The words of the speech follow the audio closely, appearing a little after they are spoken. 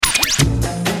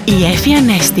Η Έφη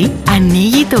Ανέστη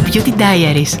ανοίγει το Beauty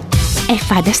Diaries.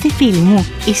 Εφάνταστη φίλοι μου,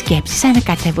 οι σκέψεις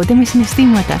ανακατεύονται με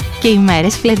συναισθήματα και οι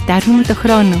μέρες φλερτάρουν με το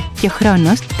χρόνο και ο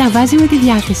χρόνος τα βάζει με τη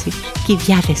διάθεση. Και η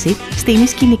διάθεση στείνει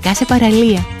σκηνικά σε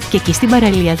παραλία. Και εκεί στην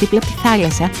παραλία δίπλα από τη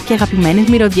θάλασσα και αγαπημένες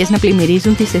μυρωδιές να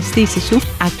πλημμυρίζουν τις αισθήσεις σου,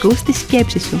 ακούς τις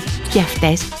σκέψεις σου. Και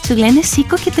αυτές σου λένε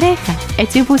σήκω και τρέχα,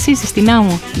 έτσι όπως είσαι στην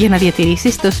άμμο, για να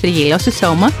διατηρήσεις το σφριγγυλό σου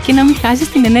σώμα και να μην χάσεις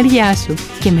την ενέργειά σου.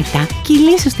 Και μετά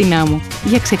κυλήσου στην άμμο,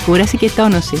 για ξεκούραση και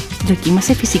τόνωση.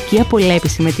 Δοκίμασε φυσική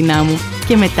απολέπιση με την άμμο.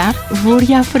 Και μετά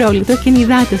βούρια αφρόλουτο και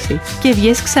νυδάτωση. Και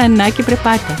βγες ξανά και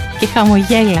πρεπάτα. Και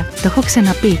χαμογέλα. Το έχω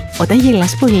ξαναπεί. Όταν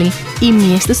γελάς πολύ, οι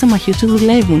μύες του στομαχιού σου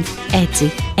δουλεύουν.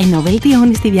 Έτσι, ενώ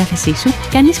βελτιώνεις τη διάθεσή σου,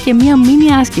 κάνεις και μία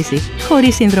μίνι άσκηση.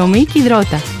 Χωρίς συνδρομή και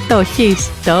υδρότα. Το έχεις,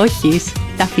 το έχεις.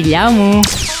 Τα φιλιά μου.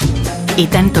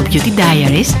 Ήταν το Beauty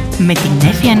Diaries με την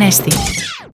Έφη Ανέστη.